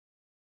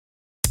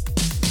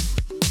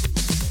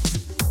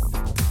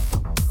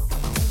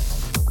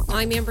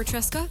I'm Amber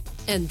Tresca,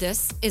 and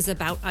this is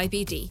About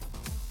IBD.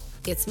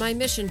 It's my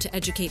mission to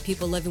educate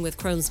people living with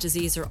Crohn's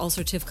disease or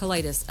ulcerative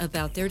colitis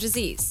about their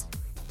disease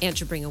and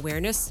to bring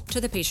awareness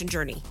to the patient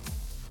journey.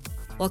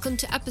 Welcome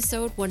to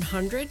episode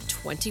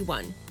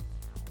 121.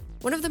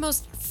 One of the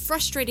most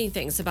frustrating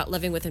things about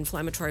living with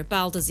inflammatory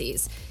bowel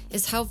disease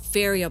is how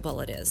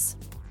variable it is.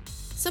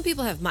 Some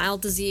people have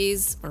mild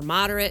disease or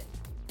moderate,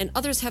 and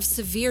others have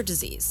severe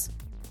disease.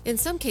 In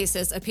some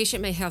cases, a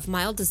patient may have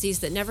mild disease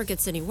that never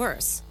gets any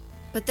worse,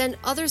 but then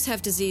others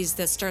have disease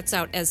that starts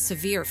out as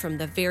severe from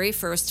the very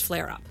first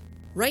flare-up.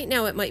 Right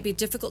now, it might be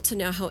difficult to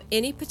know how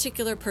any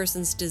particular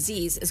person's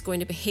disease is going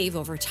to behave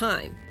over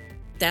time.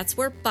 That's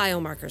where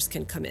biomarkers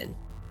can come in.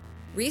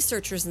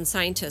 Researchers and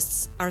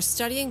scientists are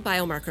studying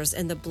biomarkers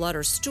in the blood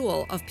or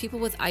stool of people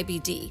with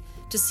IBD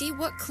to see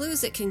what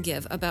clues it can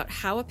give about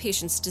how a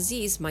patient's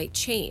disease might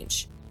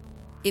change.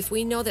 If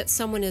we know that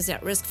someone is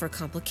at risk for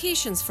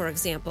complications, for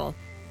example,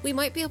 we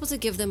might be able to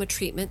give them a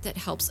treatment that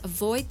helps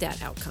avoid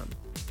that outcome.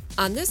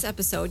 On this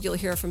episode, you'll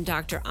hear from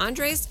Dr.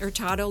 Andres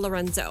Hurtado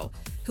Lorenzo,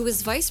 who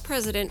is Vice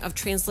President of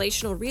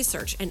Translational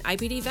Research and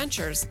IBD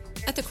Ventures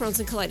at the Crohn's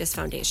and Colitis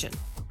Foundation.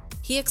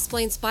 He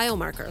explains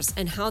biomarkers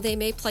and how they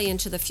may play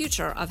into the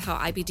future of how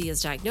IBD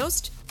is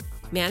diagnosed,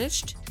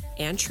 managed,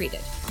 and treated.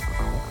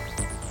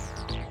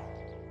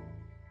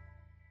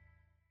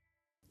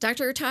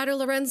 Dr. Hurtado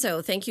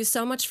Lorenzo, thank you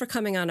so much for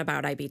coming on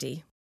About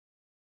IBD.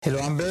 Hello,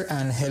 Amber,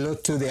 and hello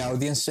to the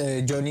audience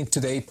joining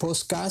today's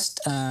podcast.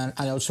 And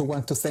I also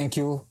want to thank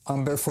you,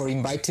 Amber, for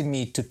inviting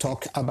me to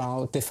talk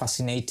about the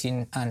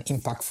fascinating and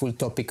impactful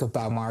topic of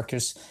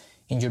biomarkers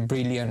in your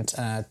brilliant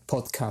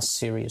podcast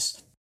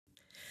series.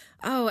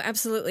 Oh,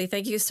 absolutely.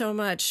 Thank you so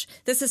much.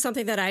 This is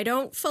something that I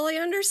don't fully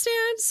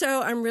understand,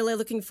 so I'm really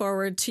looking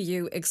forward to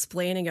you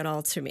explaining it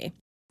all to me.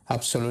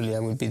 Absolutely. I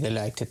would be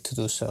delighted to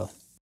do so.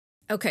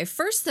 Okay,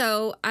 first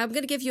though, I'm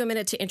going to give you a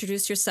minute to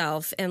introduce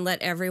yourself and let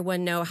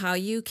everyone know how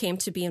you came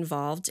to be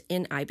involved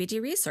in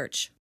IBD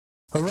research.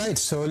 All right,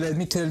 so let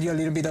me tell you a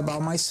little bit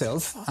about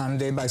myself. I'm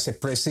the Vice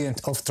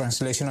President of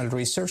Translational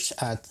Research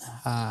at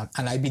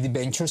an IBD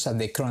Ventures at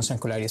the Crohn's and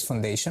Colitis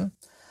Foundation.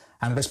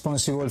 I'm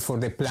responsible for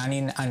the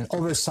planning and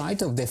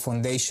oversight of the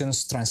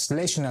Foundation's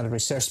translational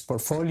research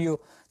portfolio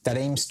that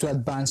aims to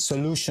advance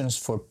solutions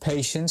for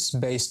patients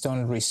based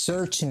on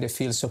research in the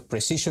fields of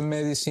precision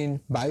medicine,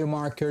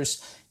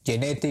 biomarkers,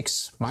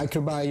 genetics,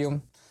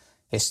 microbiome,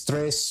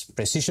 stress,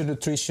 precision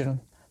nutrition,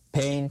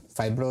 pain,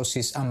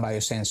 fibrosis, and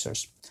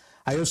biosensors.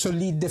 I also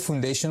lead the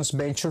Foundation's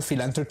venture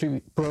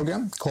philanthropy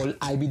program called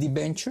IBD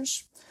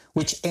Ventures,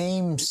 which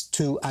aims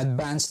to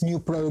advance new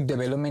product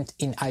development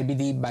in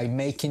IBD by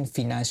making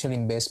financial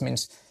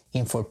investments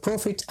in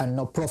for-profit and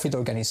not-profit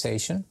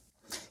organizations.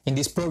 In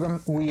this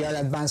program, we are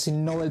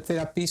advancing novel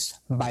therapies,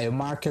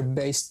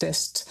 biomarker-based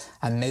tests,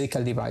 and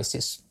medical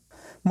devices.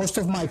 Most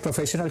of my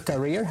professional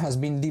career has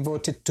been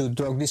devoted to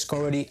drug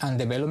discovery and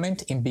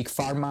development in big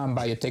pharma and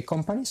biotech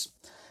companies,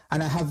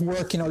 and I have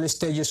worked in all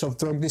stages of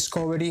drug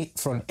discovery,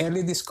 from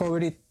early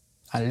discovery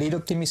and lead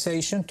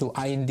optimization to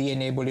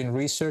IND-enabling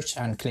research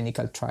and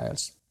clinical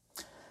trials.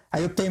 I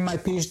obtained my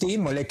PhD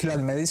in molecular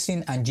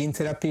medicine and gene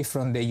therapy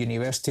from the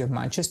University of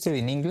Manchester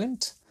in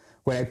England,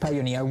 where I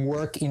pioneered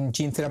work in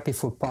gene therapy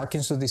for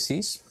Parkinson's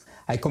disease.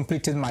 I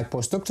completed my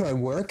postdoctoral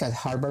work at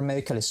Harvard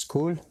Medical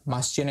School,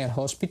 Mass General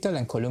Hospital,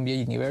 and Columbia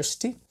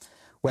University,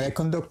 where I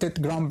conducted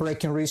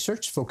groundbreaking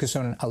research focused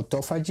on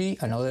autophagy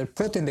and other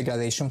protein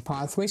degradation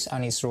pathways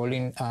and its role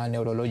in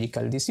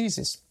neurological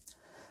diseases.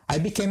 I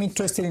became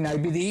interested in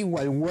IBD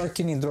while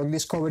working in drug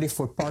discovery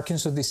for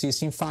Parkinson's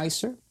disease in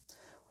Pfizer,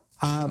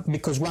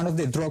 because one of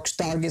the drug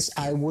targets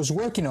I was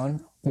working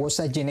on was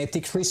a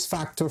genetic risk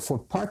factor for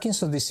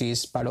Parkinson's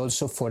disease, but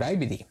also for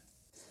IBD.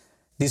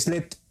 This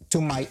led to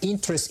my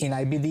interest in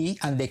IBD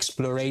and the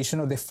exploration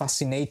of the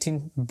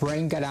fascinating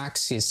brain-gut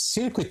axis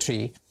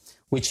circuitry,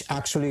 which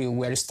actually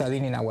we're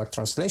studying in our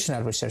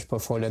translational research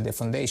portfolio at the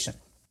Foundation.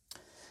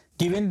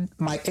 Given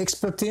my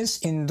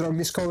expertise in drug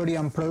discovery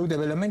and product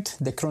development,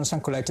 the Crohn's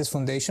and Colitis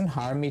Foundation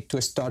hired me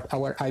to start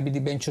our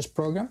IBD Ventures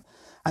program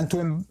and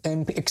to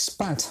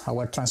expand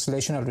our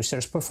translational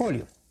research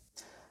portfolio.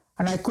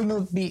 And I could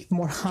not be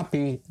more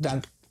happy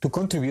than to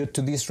contribute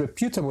to this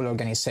reputable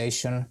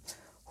organization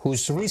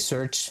whose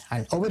research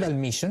and overall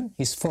mission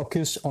is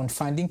focused on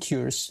finding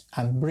cures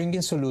and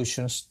bringing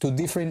solutions to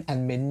different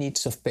unmet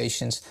needs of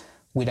patients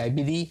with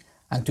IBD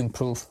and to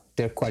improve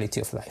their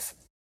quality of life.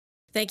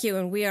 Thank you.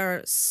 And we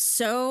are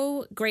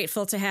so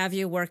grateful to have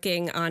you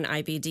working on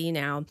IBD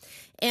now.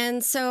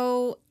 And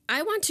so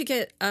I want to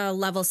get a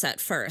level set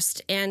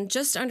first and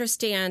just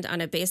understand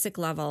on a basic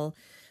level,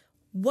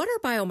 what are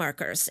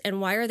biomarkers and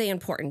why are they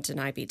important in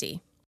IBD?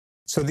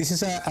 So this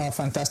is a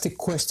fantastic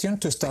question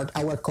to start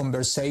our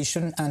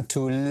conversation and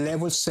to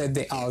level set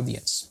the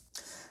audience.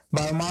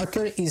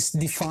 Biomarker is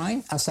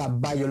defined as a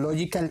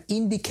biological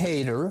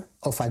indicator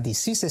of a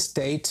disease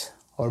state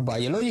or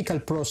biological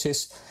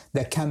process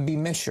that can be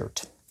measured.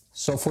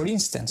 So for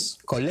instance,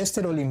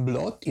 cholesterol in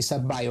blood is a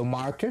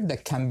biomarker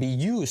that can be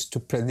used to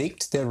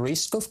predict the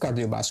risk of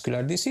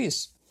cardiovascular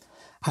disease.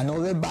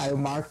 Another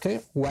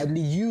biomarker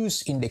widely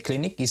used in the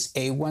clinic is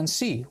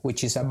A1C,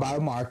 which is a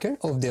biomarker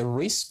of the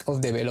risk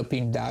of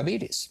developing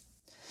diabetes.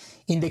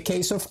 In the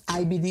case of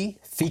IBD,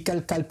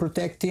 fecal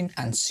calprotectin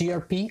and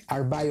CRP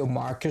are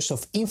biomarkers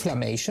of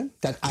inflammation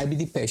that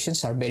IBD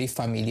patients are very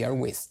familiar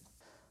with.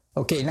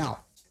 Okay,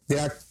 now,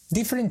 there are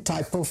different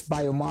types of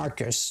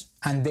biomarkers,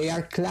 and they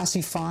are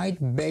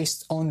classified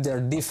based on their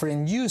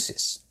different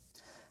uses.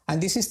 And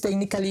this is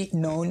technically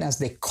known as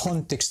the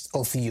context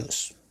of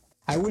use.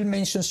 I will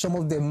mention some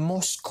of the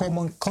most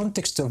common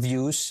context of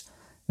use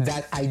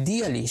that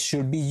ideally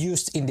should be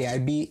used in the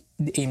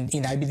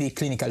IBD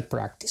clinical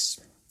practice.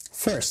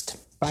 First,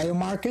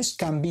 biomarkers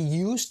can be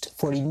used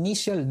for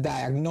initial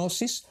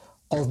diagnosis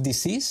of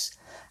disease,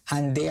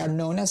 and they are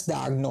known as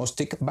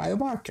diagnostic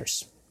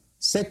biomarkers.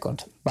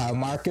 Second,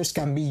 biomarkers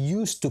can be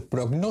used to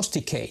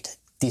prognosticate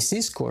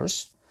disease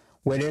course,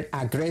 whether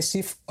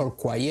aggressive or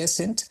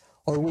quiescent,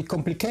 or with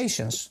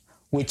complications,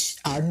 which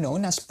are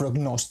known as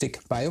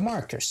prognostic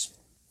biomarkers.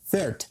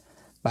 Third,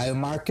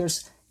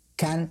 biomarkers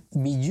can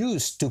be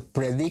used to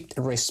predict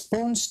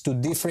response to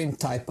different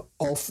types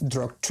of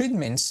drug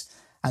treatments,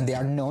 and they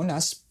are known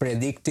as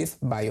predictive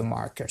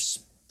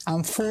biomarkers.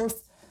 And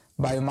fourth,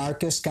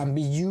 biomarkers can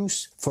be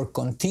used for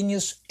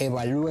continuous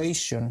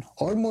evaluation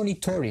or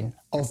monitoring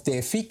of the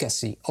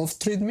efficacy of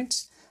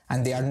treatments,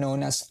 and they are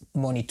known as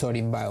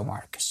monitoring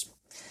biomarkers.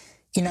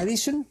 In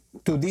addition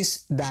to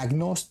these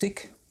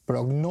diagnostic,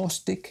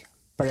 prognostic,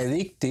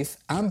 predictive,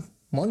 and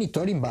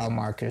monitoring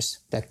biomarkers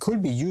that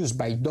could be used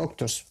by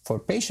doctors for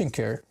patient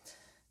care,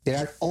 there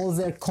are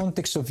other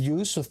contexts of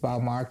use of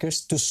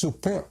biomarkers to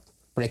support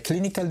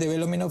preclinical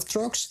development of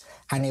drugs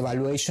and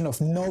evaluation of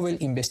novel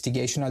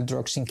investigational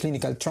drugs in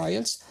clinical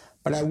trials,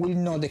 but I will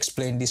not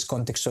explain this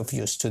context of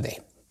use today.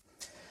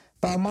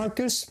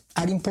 Biomarkers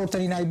are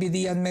important in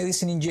IBD and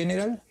medicine in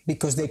general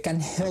because they can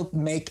help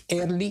make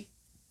early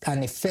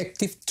and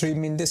effective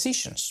treatment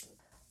decisions.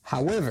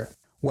 However,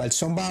 while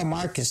some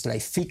biomarkers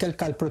like fecal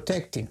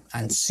calprotectin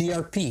and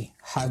CRP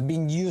have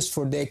been used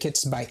for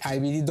decades by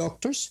IBD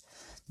doctors,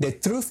 the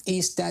truth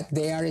is that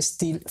they are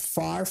still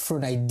far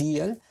from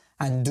ideal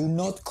and do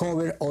not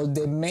cover all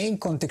the main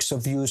contexts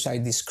of use I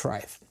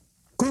described.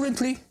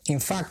 Currently, in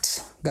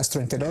fact,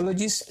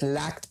 gastroenterologists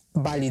lack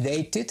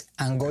validated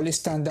and gold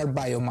standard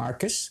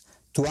biomarkers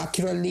to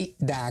accurately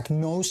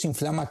diagnose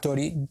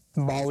inflammatory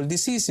bowel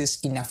diseases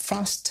in a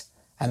fast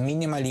and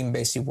minimally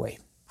invasive way.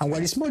 And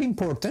what is more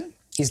important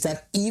is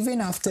that even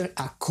after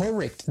a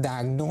correct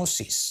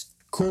diagnosis,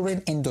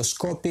 current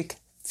endoscopic,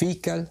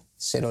 fecal,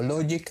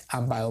 serologic,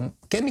 and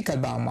biochemical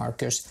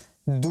biomarkers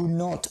do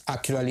not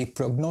accurately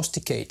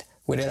prognosticate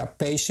whether a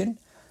patient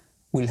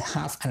will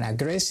have an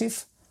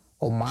aggressive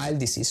or mild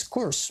disease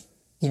course.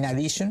 In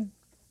addition,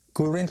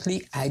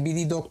 currently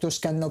IBD doctors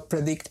cannot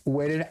predict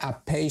whether a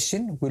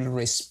patient will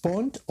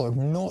respond or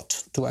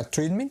not to a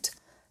treatment,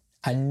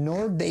 and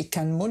nor they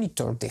can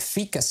monitor the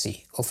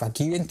efficacy of a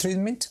given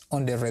treatment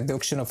on the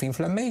reduction of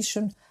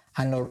inflammation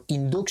and or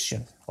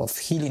induction of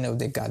healing of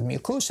the gut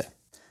mucosa.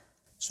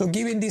 So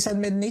given these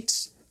unmet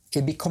needs,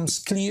 it becomes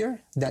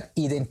clear that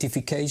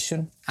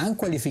identification and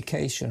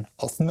qualification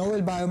of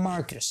novel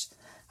biomarkers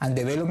and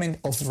development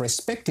of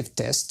respective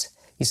tests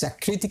is a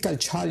critical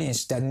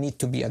challenge that needs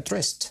to be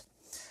addressed.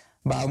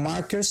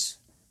 Biomarkers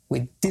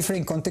with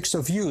different contexts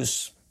of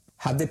use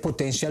have the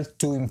potential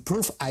to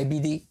improve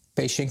IBD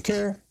patient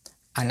care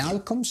and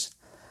outcomes,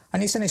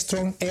 and it's a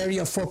strong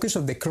area of focus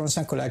of the Crohn's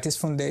and Colitis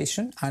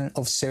Foundation and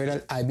of several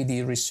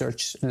IBD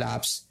research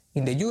labs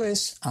in the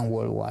US and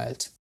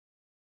worldwide.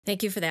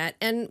 Thank you for that.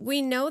 And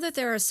we know that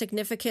there are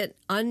significant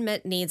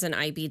unmet needs in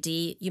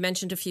IBD. You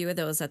mentioned a few of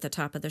those at the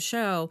top of the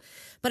show.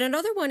 But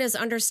another one is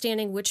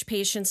understanding which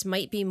patients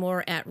might be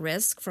more at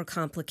risk for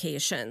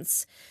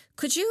complications.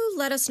 Could you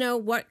let us know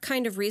what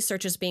kind of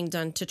research is being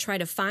done to try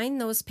to find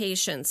those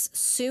patients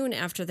soon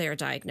after they're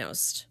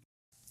diagnosed?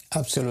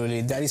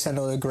 Absolutely. That is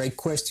another great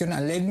question.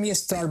 And let me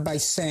start by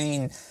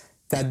saying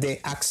that the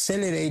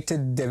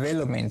accelerated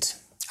development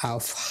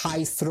of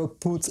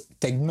high-throughput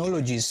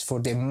technologies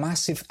for the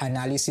massive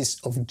analysis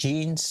of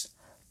genes,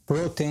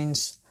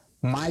 proteins,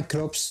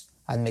 microbes,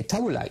 and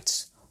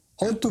metabolites,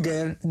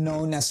 altogether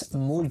known as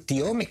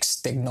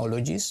multi-omics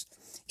technologies,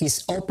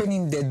 is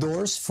opening the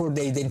doors for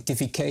the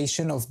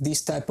identification of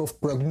this type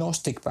of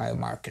prognostic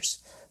biomarkers.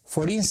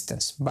 For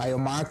instance,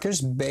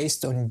 biomarkers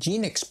based on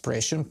gene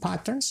expression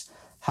patterns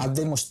have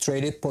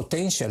demonstrated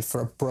potential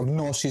for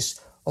prognosis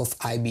of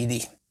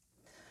IBD.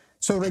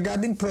 So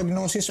regarding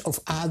prognosis of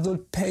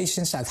adult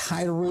patients at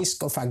high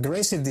risk of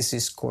aggressive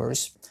disease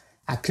course,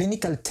 a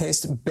clinical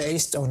test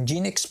based on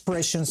gene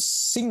expression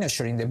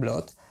signature in the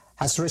blood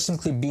has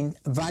recently been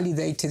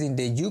validated in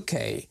the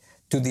UK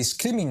to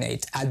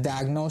discriminate at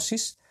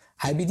diagnosis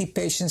IBD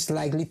patients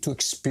likely to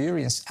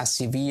experience a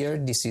severe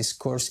disease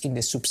course in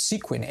the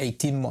subsequent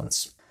 18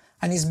 months,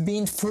 and is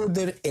being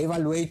further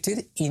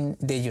evaluated in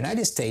the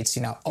United States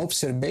in an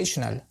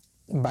observational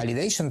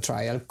validation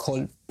trial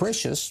called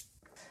PRECIOUS,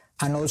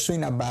 and also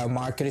in a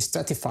biomarker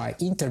stratified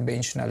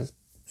interventional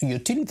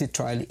utility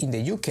trial in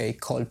the UK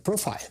called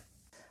PROFILE.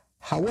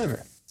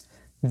 However,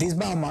 This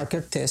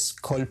biomarker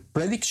test, called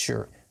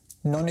PredictSure,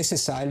 not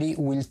necessarily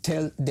will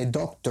tell the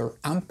doctor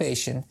and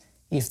patient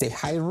if the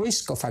high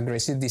risk of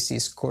aggressive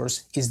disease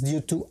course is due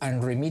to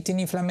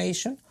unremitting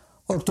inflammation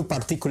or to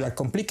particular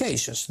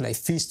complications like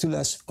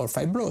fistulas or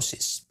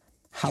fibrosis.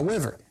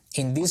 However,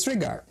 in this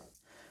regard,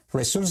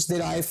 results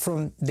derived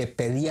from the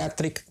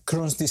pediatric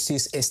Crohn's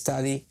disease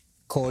study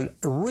called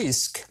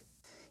RISK,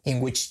 in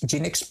which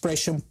gene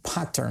expression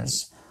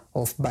patterns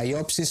of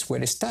biopsies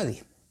were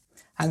studied.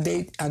 And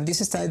this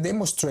study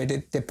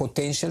demonstrated the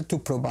potential to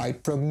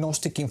provide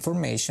prognostic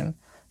information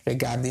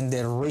regarding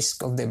the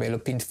risk of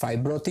developing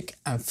fibrotic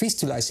and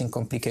fistulizing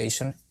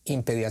complications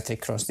in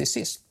pediatric Crohn's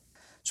disease.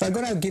 So I'm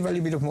going to give a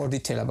little bit of more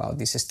detail about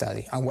this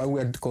study and what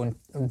we're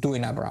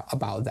doing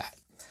about that.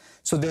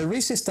 So the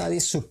RISK study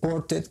is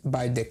supported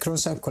by the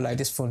Crohn's and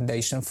Colitis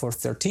Foundation for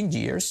 13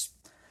 years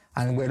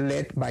and were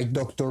led by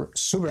Dr.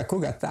 Subra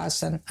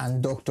Kugathasan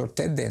and Dr.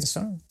 Ted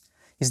Denson.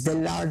 Is the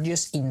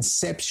largest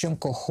inception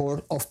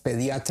cohort of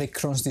pediatric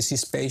Crohn's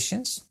disease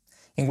patients,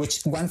 in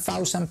which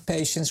 1,000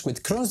 patients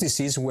with Crohn's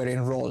disease were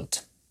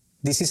enrolled.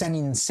 This is an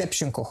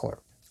inception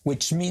cohort,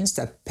 which means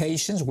that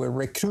patients were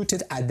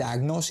recruited at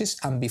diagnosis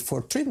and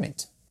before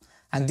treatment.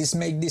 And this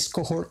makes this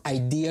cohort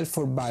ideal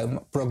for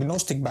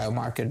prognostic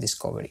biomarker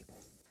discovery.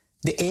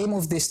 The aim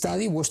of the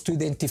study was to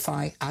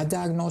identify at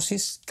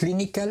diagnosis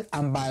clinical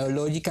and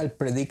biological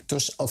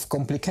predictors of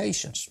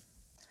complications.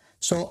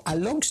 So, a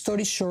long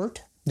story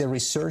short, the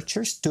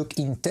researchers took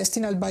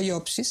intestinal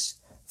biopsies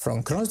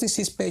from Crohn's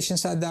disease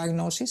patients at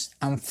diagnosis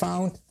and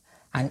found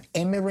an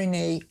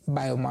mRNA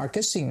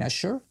biomarker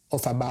signature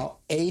of about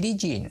 80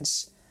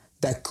 genes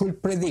that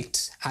could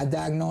predict at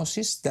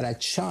diagnosis that a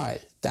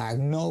child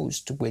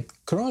diagnosed with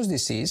Crohn's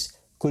disease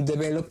could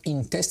develop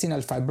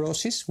intestinal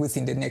fibrosis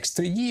within the next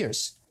 3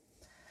 years.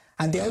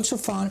 And they also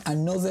found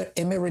another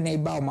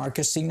mRNA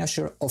biomarker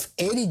signature of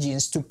 80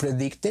 genes to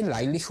predict the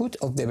likelihood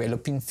of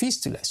developing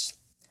fistulas.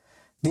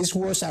 This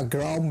was a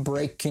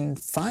groundbreaking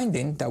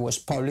finding that was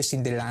published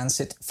in The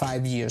Lancet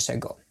 5 years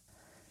ago,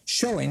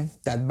 showing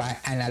that by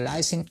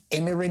analyzing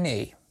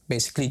mRNA,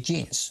 basically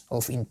genes,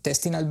 of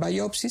intestinal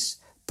biopsies,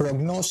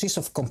 prognosis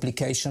of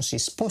complications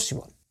is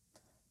possible.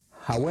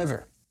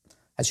 However,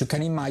 as you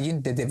can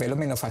imagine, the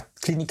development of a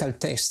clinical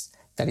test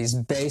that is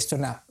based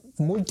on a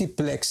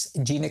multiplex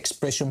gene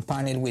expression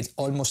panel with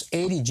almost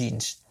 80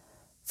 genes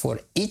for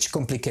each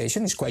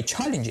complication is quite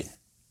challenging.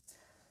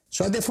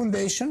 So at the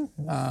Foundation,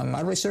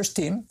 my research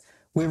team,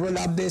 we roll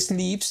up the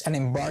sleeves and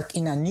embark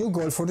in a new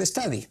goal for the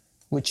study,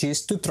 which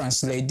is to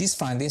translate these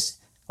findings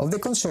of the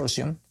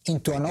consortium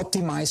into an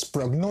optimized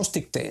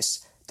prognostic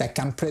test that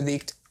can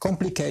predict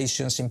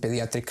complications in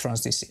pediatric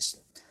Crohn's disease.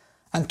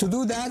 And to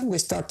do that, we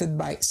started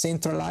by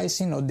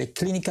centralizing all the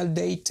clinical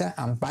data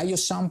and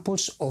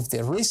biosamples of the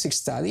RISK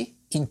study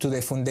into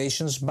the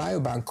Foundation's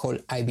biobank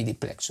called IBD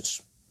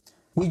Plexus.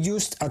 We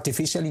used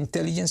artificial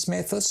intelligence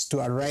methods to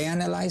array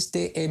analyze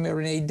the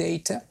mRNA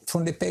data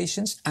from the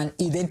patients and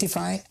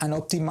identify and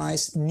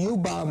optimize new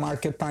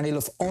biomarker panel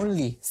of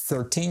only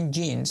 13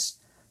 genes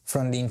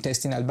from the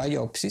intestinal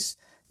biopsies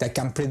that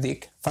can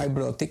predict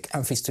fibrotic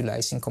and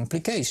fistulizing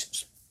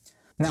complications.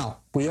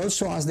 Now, we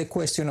also asked the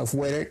question of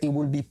whether it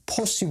would be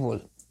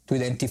possible to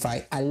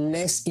identify a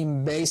less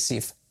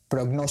invasive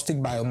prognostic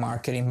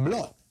biomarker in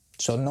blood,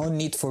 so no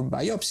need for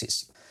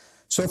biopsies.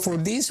 So for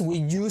this, we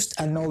used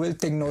a novel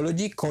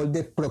technology called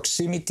the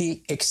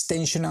Proximity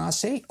Extension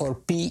Assay, or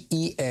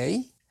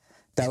PEA,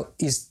 that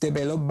is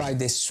developed by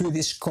the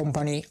Swedish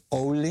company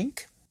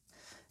Olink.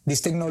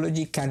 This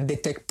technology can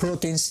detect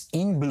proteins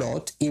in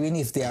blood even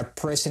if they are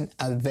present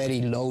at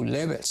very low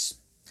levels.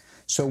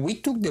 So we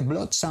took the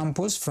blood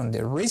samples from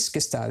the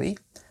RISK study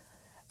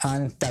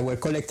and that were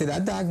collected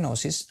at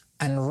diagnosis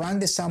and ran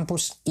the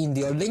samples in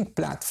the Olink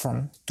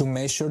platform to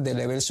measure the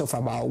levels of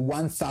about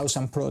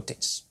 1,000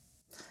 proteins.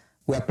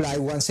 We applied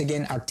once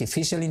again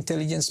artificial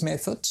intelligence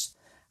methods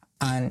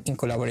and in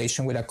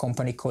collaboration with a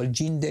company called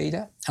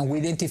GeneData, and we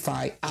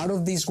identified out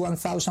of these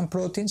 1,000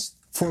 proteins,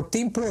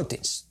 14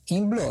 proteins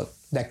in blood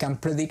that can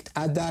predict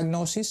at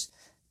diagnosis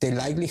the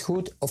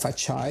likelihood of a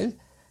child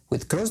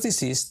with Crohn's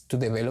disease to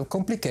develop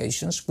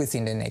complications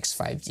within the next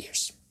 5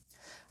 years.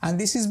 And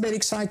this is very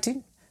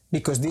exciting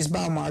because these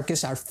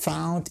biomarkers are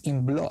found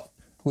in blood,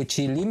 which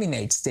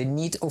eliminates the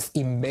need of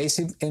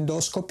invasive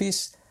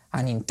endoscopies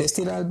and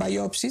intestinal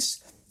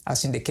biopsies,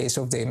 as in the case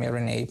of the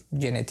mRNA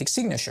genetic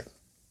signature.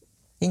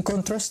 In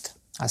contrast,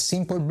 a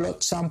simple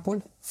blood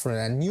sample from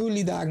a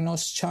newly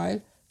diagnosed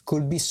child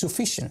could be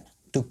sufficient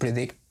to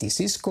predict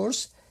disease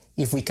course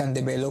if we can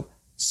develop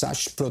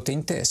such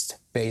protein tests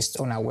based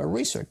on our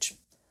research.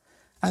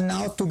 And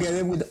now,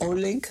 together with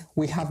Olink,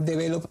 we have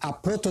developed a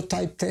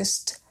prototype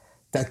test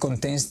that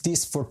contains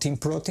these 14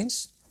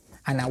 proteins,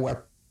 and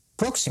our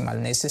proximal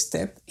next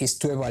step is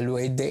to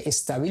evaluate the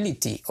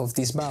stability of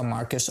these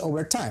biomarkers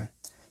over time.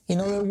 In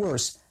other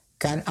words,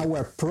 can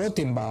our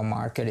protein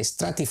biomarker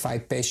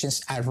stratify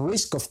patients at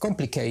risk of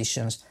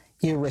complications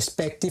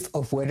irrespective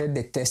of whether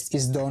the test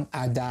is done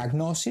at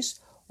diagnosis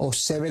or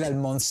several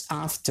months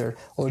after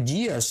or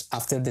years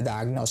after the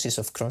diagnosis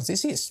of Crohn's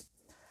disease?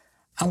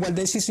 And while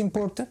this is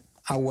important,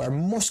 our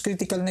most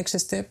critical next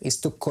step is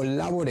to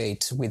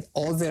collaborate with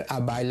other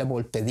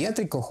available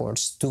pediatric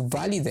cohorts to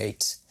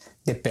validate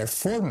the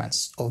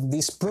performance of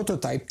this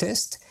prototype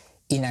test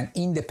in an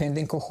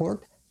independent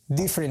cohort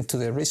different to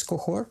the risk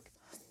cohort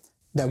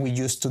that we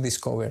use to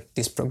discover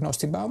these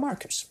prognostic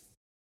biomarkers.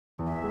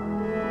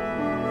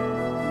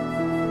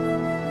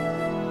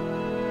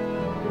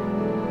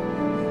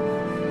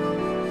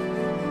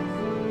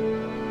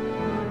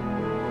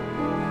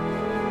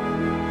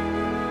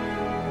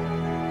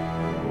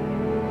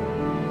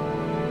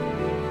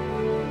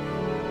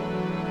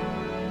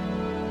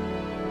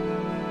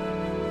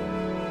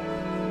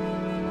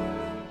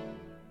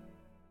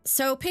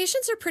 So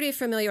patients are pretty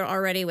familiar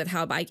already with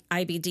how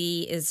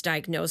IBD is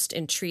diagnosed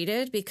and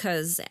treated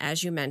because,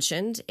 as you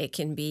mentioned, it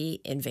can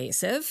be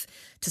invasive,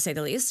 to say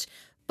the least.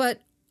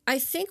 But I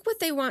think what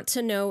they want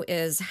to know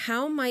is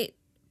how might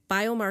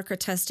biomarker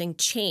testing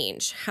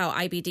change how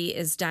IBD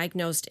is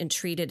diagnosed and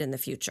treated in the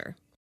future?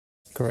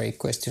 Great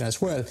question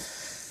as well.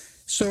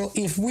 So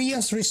if we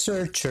as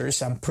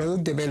researchers and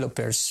product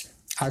developers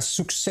are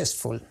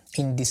successful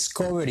in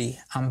discovery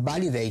and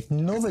validate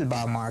novel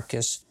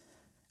biomarkers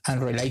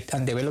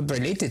and develop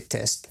related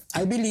tests,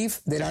 I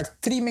believe there are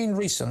three main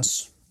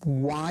reasons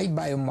why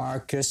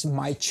biomarkers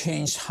might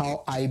change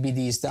how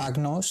IBD is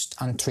diagnosed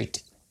and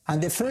treated.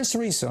 And the first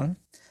reason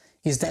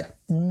is that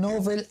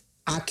novel,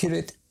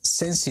 accurate,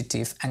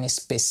 sensitive, and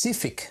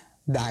specific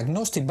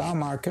diagnostic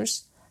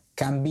biomarkers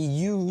can be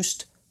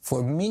used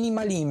for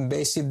minimally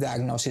invasive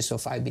diagnosis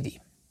of IBD,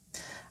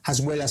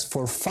 as well as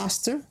for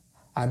faster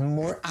and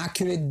more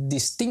accurate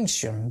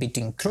distinction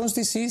between Crohn's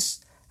disease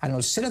and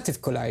ulcerative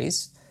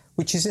colitis,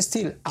 which is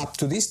still, up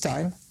to this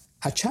time,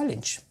 a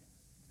challenge.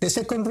 The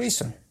second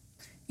reason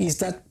is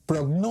that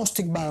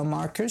prognostic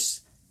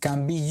biomarkers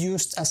can be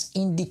used as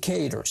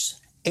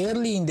indicators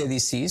early in the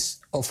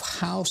disease of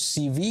how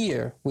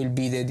severe will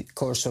be the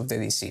course of the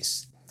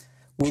disease.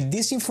 With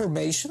this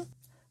information,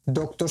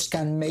 doctors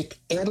can make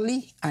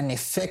early and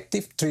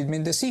effective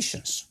treatment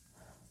decisions,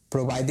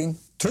 providing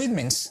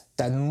treatments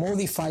that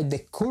modify the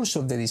course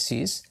of the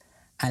disease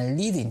and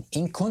leading,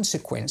 in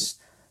consequence,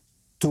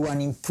 to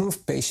an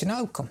improved patient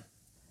outcome.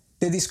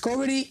 The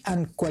discovery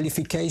and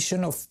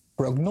qualification of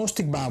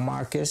prognostic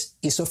biomarkers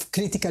is of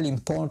critical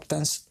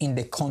importance in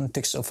the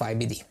context of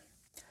IBD.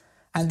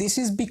 And this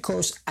is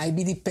because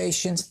IBD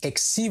patients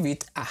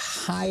exhibit a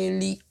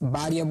highly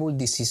variable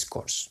disease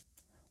course,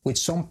 with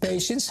some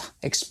patients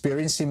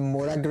experiencing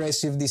more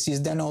aggressive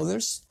disease than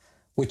others,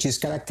 which is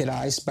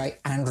characterized by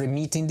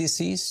unremitting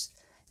disease,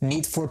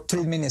 need for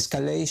treatment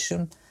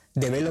escalation,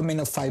 development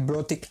of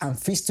fibrotic and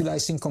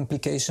fistulizing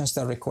complications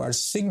that require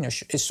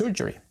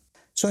surgery.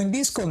 So in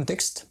this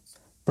context,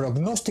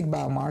 prognostic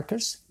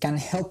biomarkers can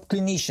help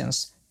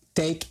clinicians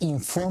take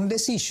informed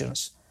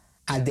decisions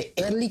at the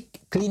early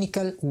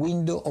clinical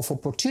window of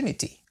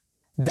opportunity,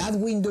 that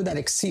window that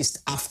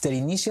exists after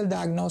initial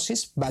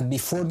diagnosis but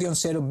before the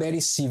onset of very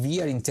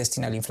severe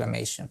intestinal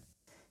inflammation.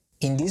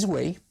 In this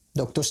way,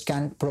 doctors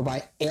can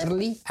provide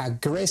early,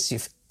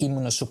 aggressive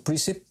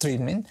immunosuppressive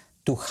treatment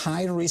to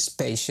high-risk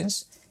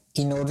patients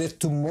in order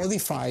to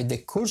modify the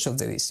course of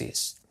the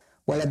disease,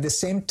 while at the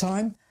same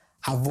time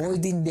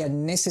avoiding the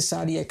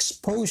unnecessary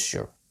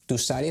exposure to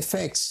side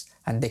effects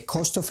and the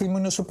cost of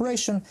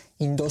immunosuppression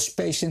in those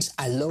patients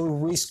at low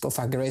risk of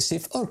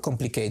aggressive or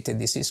complicated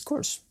disease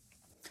course.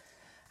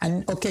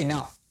 And okay,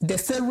 now, the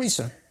third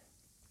reason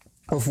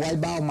of why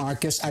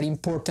biomarkers are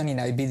important in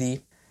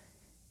IBD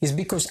is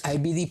because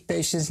IBD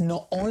patients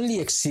not only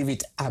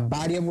exhibit a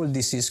variable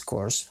disease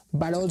course,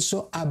 but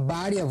also a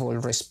variable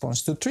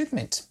response to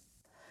treatment.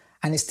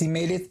 An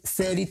estimated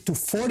 30 to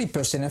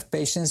 40% of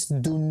patients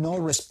do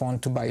not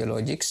respond to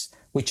biologics,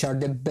 which are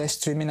the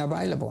best treatment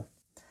available.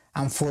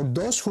 And for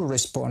those who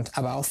respond,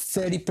 about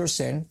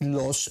 30%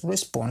 lost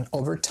respond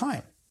over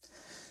time.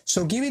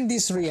 So given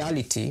this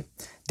reality,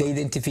 the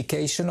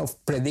identification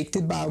of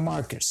predicted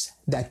biomarkers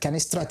that can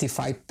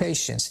stratify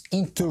patients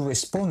into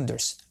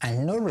responders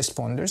and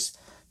non-responders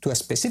to a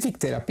specific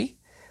therapy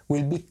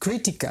will be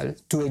critical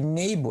to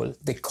enable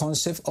the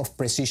concept of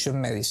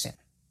precision medicine,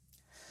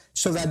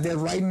 so that the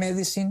right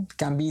medicine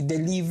can be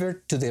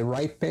delivered to the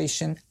right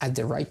patient at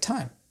the right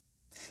time.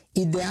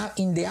 In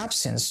the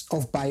absence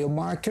of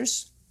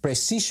biomarkers,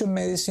 precision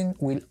medicine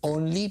will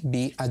only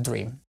be a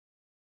dream.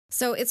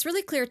 So it's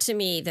really clear to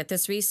me that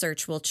this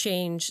research will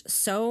change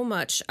so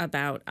much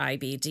about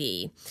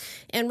IBD.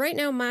 And right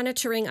now,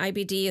 monitoring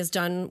IBD is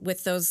done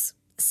with those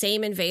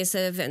same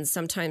invasive and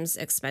sometimes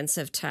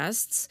expensive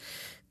tests.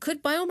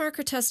 Could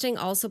biomarker testing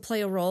also play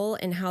a role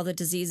in how the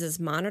disease is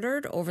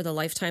monitored over the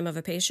lifetime of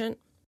a patient?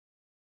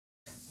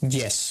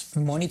 Yes,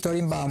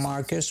 monitoring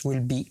biomarkers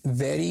will be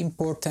very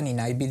important in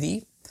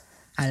IBD.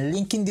 And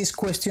linking this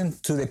question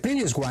to the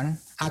previous one,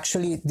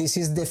 actually, this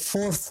is the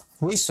fourth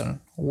reason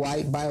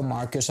why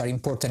biomarkers are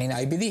important in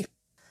IBD.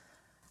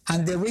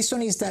 And the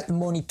reason is that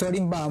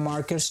monitoring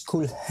biomarkers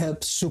could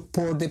help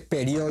support the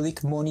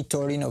periodic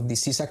monitoring of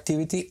disease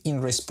activity in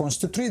response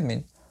to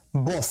treatment,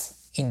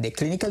 both in the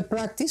clinical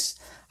practice,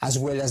 as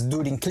well as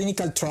during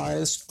clinical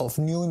trials of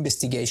new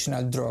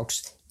investigational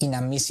drugs in a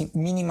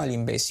minimally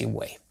invasive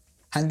way.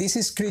 And this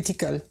is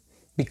critical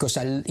because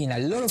in a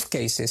lot of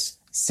cases,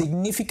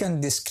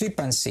 significant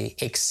discrepancy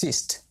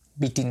exists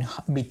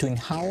between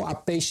how a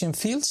patient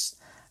feels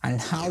and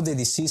how the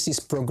disease is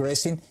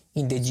progressing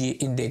in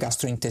the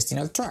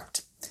gastrointestinal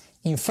tract.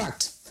 In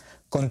fact,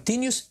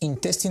 continuous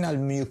intestinal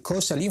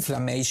mucosal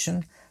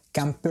inflammation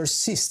can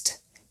persist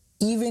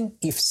even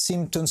if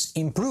symptoms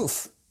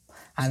improve,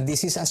 and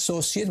this is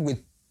associated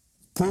with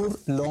poor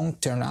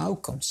long-term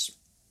outcomes.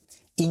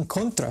 In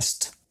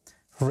contrast,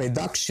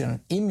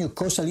 reduction in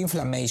mucosal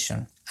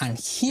inflammation and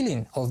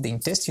healing of the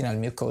intestinal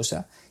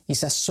mucosa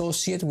is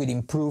associated with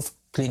improved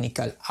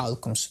clinical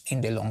outcomes in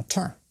the long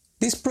term.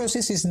 This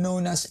process is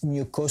known as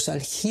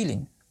mucosal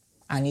healing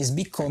and is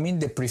becoming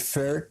the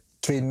preferred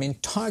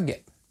treatment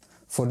target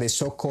for the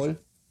so-called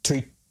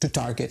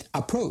treat-to-target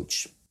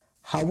approach.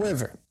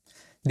 However,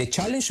 the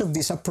challenge of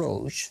this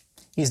approach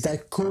is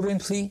that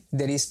currently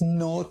there is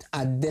not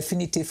a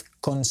definitive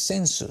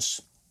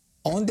consensus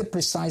on the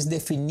precise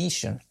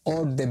definition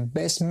or the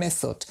best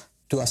method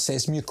to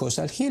assess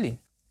mucosal healing.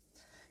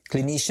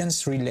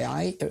 Clinicians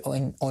rely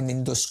on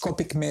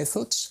endoscopic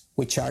methods,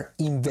 which are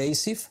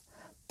invasive,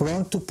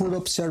 prone to poor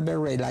observer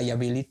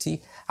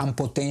reliability, and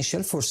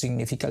potential for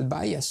significant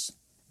bias.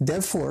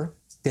 Therefore,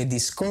 the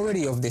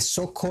discovery of the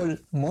so-called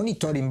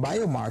monitoring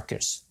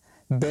biomarkers,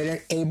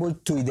 better able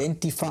to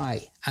identify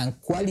and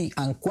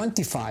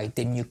quantify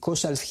the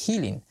mucosal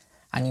healing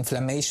and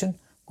inflammation,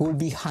 will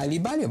be highly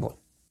valuable.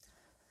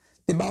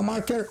 The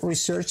biomarker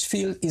research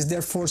field is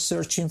therefore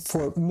searching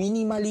for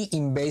minimally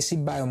invasive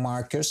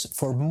biomarkers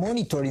for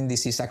monitoring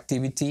disease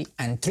activity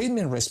and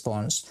treatment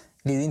response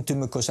leading to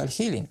mucosal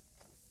healing,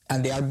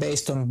 and they are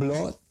based on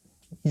blood,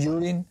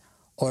 urine,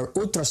 or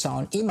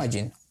ultrasound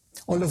imaging,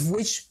 all of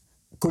which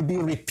could be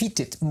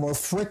repeated more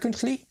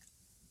frequently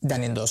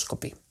than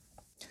endoscopy.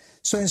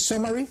 So in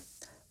summary,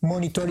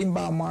 monitoring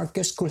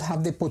biomarkers could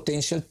have the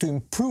potential to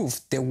improve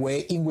the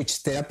way in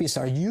which therapies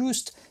are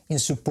used in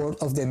support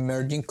of the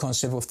emerging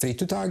concept of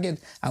treat-to-target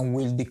and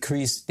will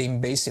decrease the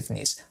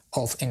invasiveness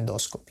of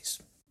endoscopies.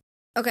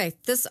 Okay,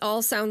 this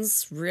all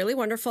sounds really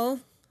wonderful.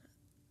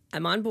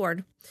 I'm on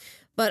board.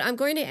 But I'm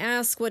going to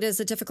ask what is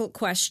a difficult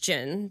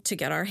question to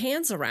get our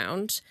hands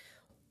around.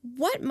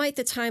 What might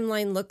the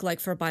timeline look like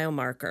for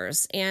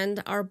biomarkers?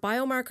 And are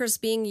biomarkers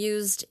being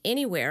used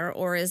anywhere,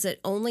 or is it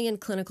only in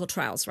clinical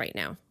trials right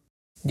now?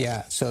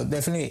 Yeah, so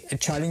definitely a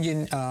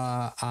challenging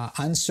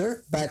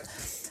answer, but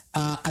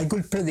I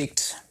could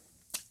predict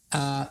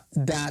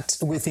that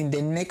within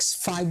the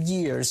next 5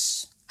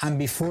 years and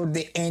before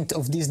the end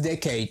of this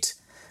decade,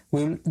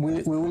 we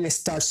will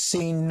start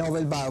seeing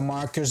novel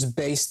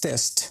biomarkers-based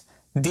tests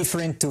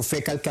different to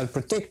fecal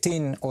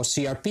calprotectin or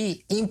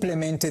CRP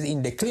implemented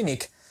in the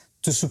clinic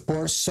to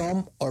support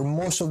some or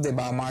most of the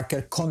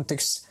biomarker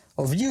contexts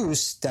of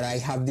use that I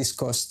have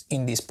discussed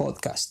in this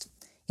podcast.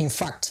 In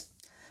fact,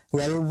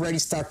 we are already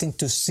starting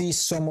to see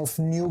some of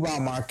new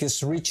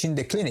biomarkers reaching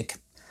the clinic.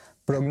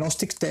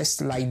 Prognostic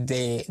tests like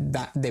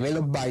that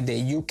developed by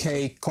the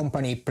UK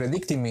company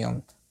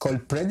Predictimium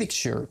called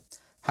PredicSure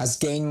has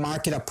gained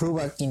market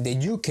approval in the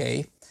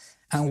UK,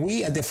 and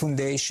we at the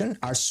Foundation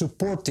are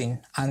supporting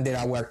under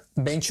our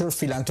venture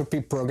philanthropy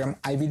program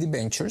IBD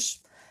Ventures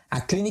a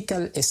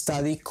clinical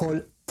study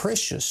called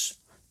Precious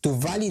to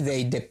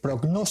validate the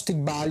prognostic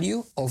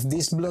value of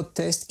this blood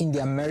test in the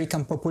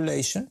American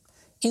population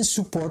in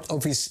support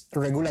of its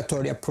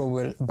regulatory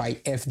approval by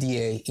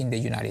FDA in the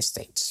United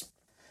States.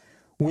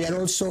 We are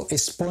also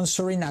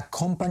sponsoring a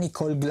company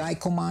called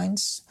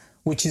Glycomines,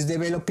 which is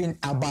developing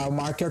a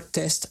biomarker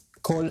test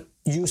called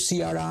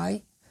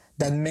UCRI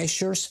that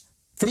measures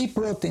 3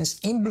 proteins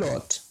in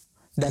blood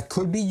that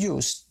could be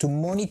used to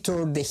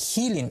monitor the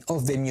healing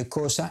of the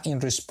mucosa in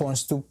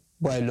response to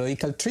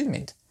biological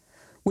treatment,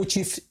 which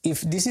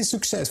if this is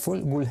successful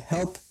will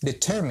help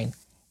determine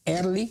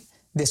early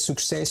the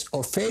success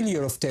or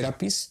failure of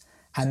therapies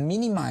and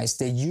minimize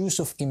the use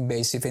of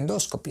invasive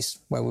endoscopies,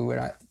 what we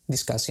were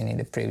discussing in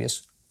the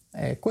previous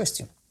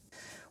question.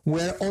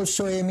 We're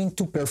also aiming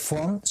to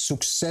perform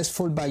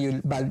successful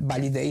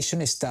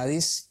validation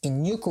studies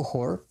in new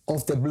cohort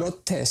of the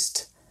blood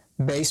test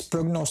based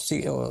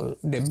prognostic or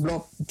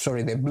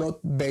the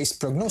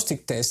blood-based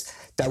prognostic test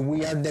that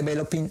we are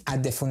developing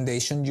at the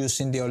Foundation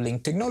using the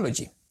Olink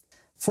technology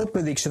for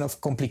prediction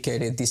of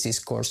complicated disease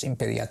course in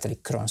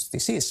pediatric Crohn's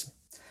disease,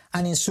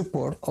 and in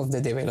support of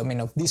the development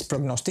of this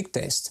prognostic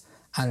test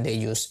and their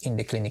use in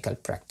the clinical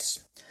practice.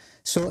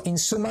 So in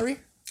summary,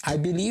 I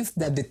believe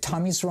that the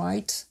time is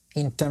right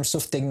in terms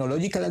of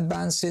technological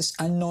advances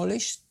and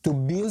knowledge to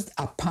build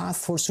a path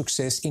for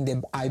success in the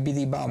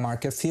IBD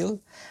biomarker field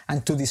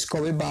and to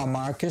discover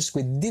biomarkers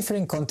with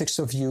different contexts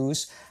of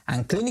use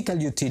and clinical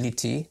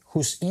utility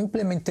whose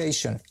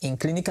implementation in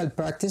clinical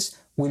practice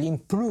will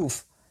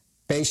improve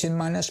patient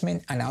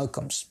management and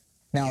outcomes.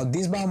 Now,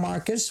 these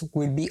biomarkers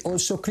will be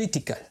also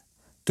critical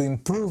to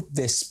improve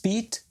the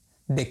speed,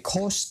 the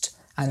cost,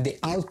 and the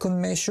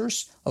outcome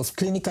measures of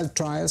clinical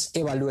trials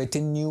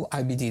evaluating new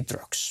IBD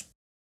drugs.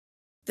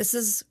 This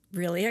is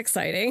really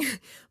exciting,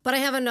 but I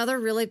have another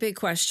really big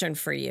question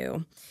for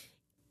you.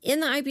 In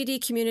the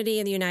IBD community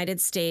in the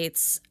United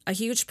States, a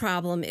huge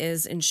problem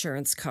is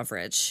insurance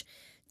coverage.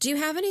 Do you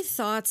have any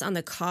thoughts on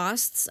the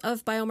costs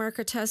of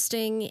biomarker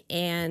testing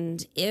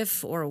and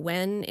if or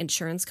when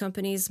insurance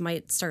companies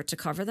might start to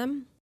cover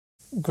them?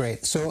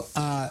 Great. So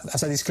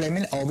as a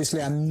disclaimer,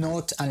 obviously I'm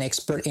not an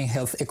expert in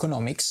health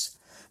economics,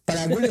 but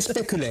I will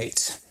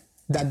speculate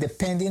that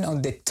depending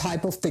on the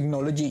type of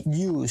technology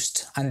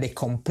used and the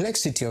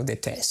complexity of the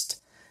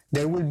test,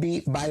 there will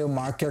be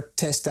biomarker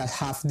tests that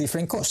have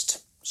different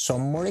costs,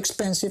 some more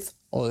expensive,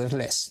 others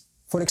less.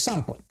 For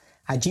example,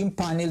 a gene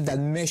panel that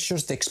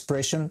measures the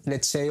expression,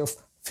 let's say, of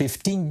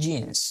 15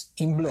 genes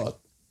in blood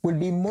will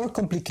be more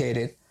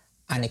complicated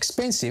and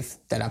expensive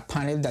than a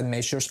panel that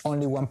measures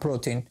only one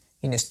protein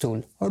in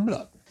stool or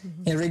blood.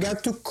 Mm-hmm. In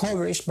regard to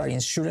coverage by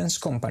insurance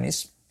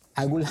companies,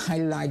 I will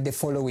highlight the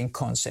following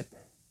concept.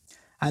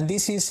 And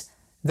this is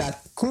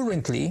that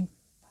currently,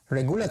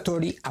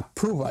 regulatory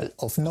approval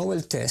of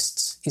novel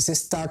tests is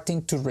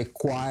starting to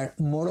require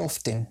more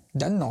often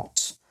than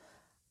not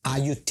a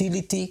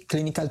utility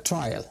clinical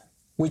trial,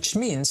 which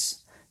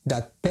means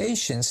that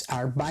patients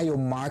are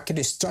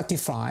biomarker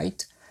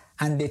stratified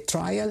and the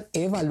trial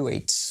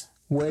evaluates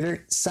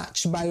whether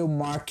such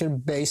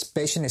biomarker-based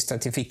patient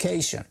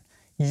stratification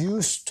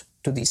used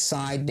to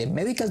decide the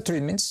medical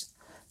treatments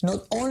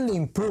not only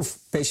improve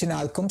patient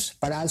outcomes,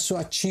 but also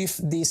achieve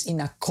this in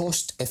a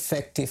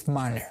cost-effective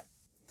manner.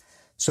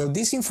 So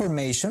this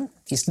information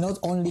is not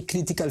only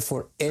critical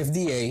for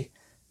FDA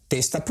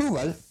test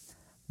approval,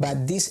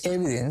 but this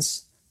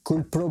evidence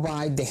could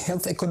provide the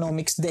health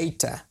economics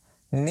data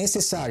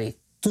necessary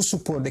to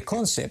support the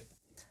concept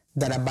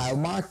that a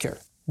biomarker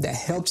that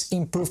helps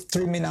improve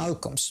treatment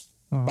outcomes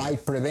by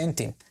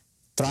preventing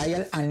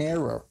trial and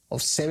error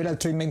of several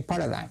treatment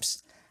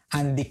paradigms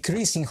and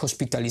decreasing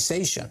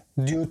hospitalization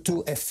due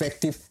to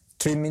effective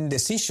treatment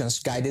decisions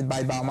guided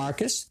by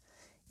biomarkers,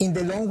 in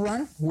the long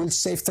run will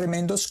save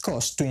tremendous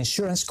costs to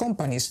insurance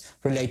companies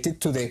related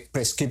to the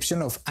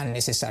prescription of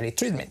unnecessary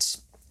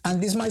treatments.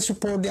 And this might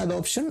support the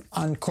adoption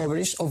and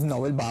coverage of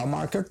novel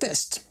biomarker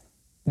tests.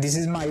 This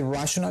is my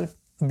rational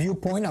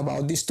viewpoint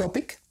about this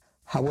topic.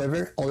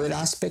 However, other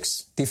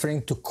aspects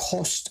differing to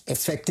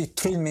cost-effective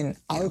treatment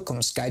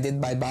outcomes guided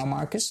by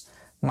biomarkers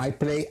might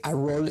play a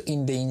role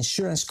in the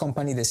insurance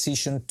company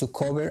decision to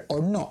cover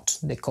or not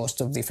the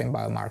cost of different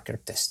biomarker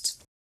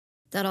tests.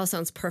 That all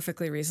sounds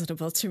perfectly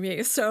reasonable to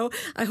me, so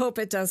I hope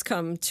it does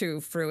come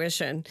to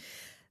fruition.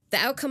 The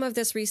outcome of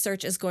this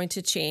research is going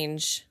to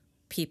change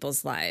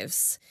people's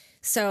lives.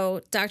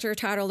 So, Dr.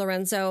 Hurtado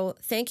Lorenzo,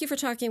 thank you for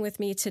talking with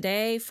me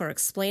today, for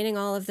explaining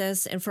all of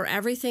this, and for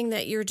everything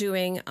that you're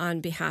doing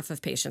on behalf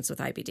of patients with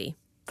IBD.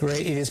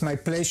 Great. It is my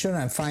pleasure.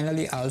 And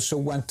finally, I also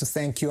want to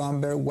thank you,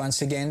 Amber,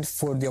 once again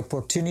for the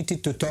opportunity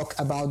to talk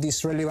about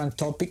these relevant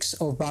topics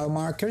of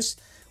biomarkers,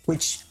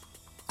 which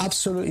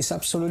is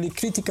absolutely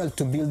critical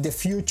to build the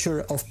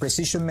future of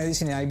precision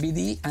medicine in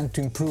IBD and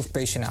to improve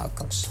patient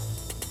outcomes.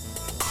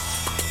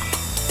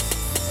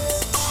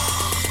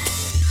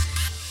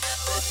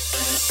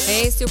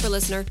 Hey, super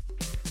listener.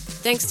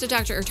 Thanks to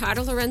Dr.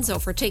 Hurtado Lorenzo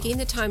for taking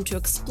the time to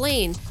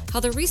explain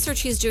how the research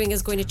he's doing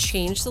is going to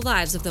change the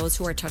lives of those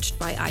who are touched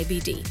by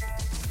IBD.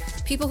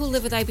 People who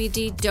live with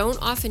IBD don't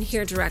often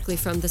hear directly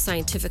from the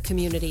scientific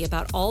community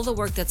about all the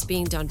work that's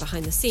being done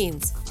behind the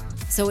scenes.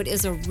 So it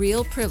is a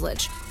real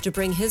privilege to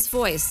bring his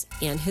voice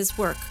and his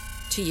work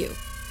to you.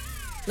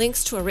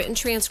 Links to a written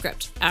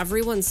transcript,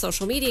 everyone's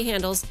social media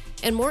handles,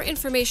 and more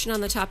information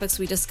on the topics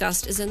we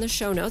discussed is in the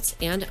show notes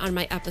and on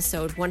my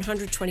episode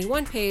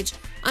 121 page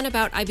on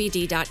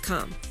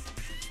aboutibd.com.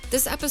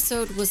 This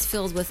episode was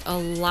filled with a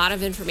lot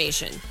of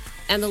information,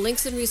 and the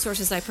links and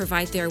resources I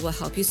provide there will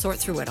help you sort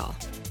through it all.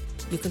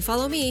 You can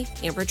follow me,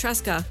 Amber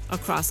Tresca,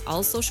 across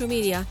all social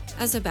media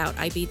as About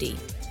IBD.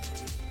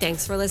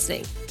 Thanks for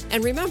listening.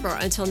 And remember,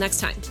 until next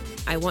time,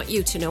 I want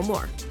you to know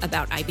more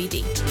about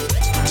IBD.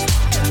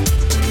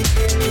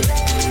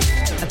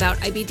 About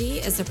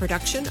IBD is a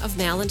production of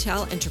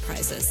Malintel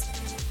Enterprises.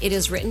 It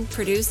is written,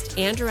 produced,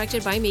 and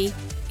directed by me,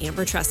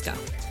 Amber Tresca.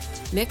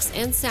 Mix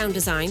and sound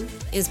design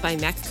is by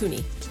Mac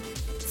Cooney.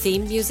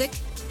 Theme music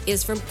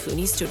is from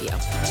Cooney Studio.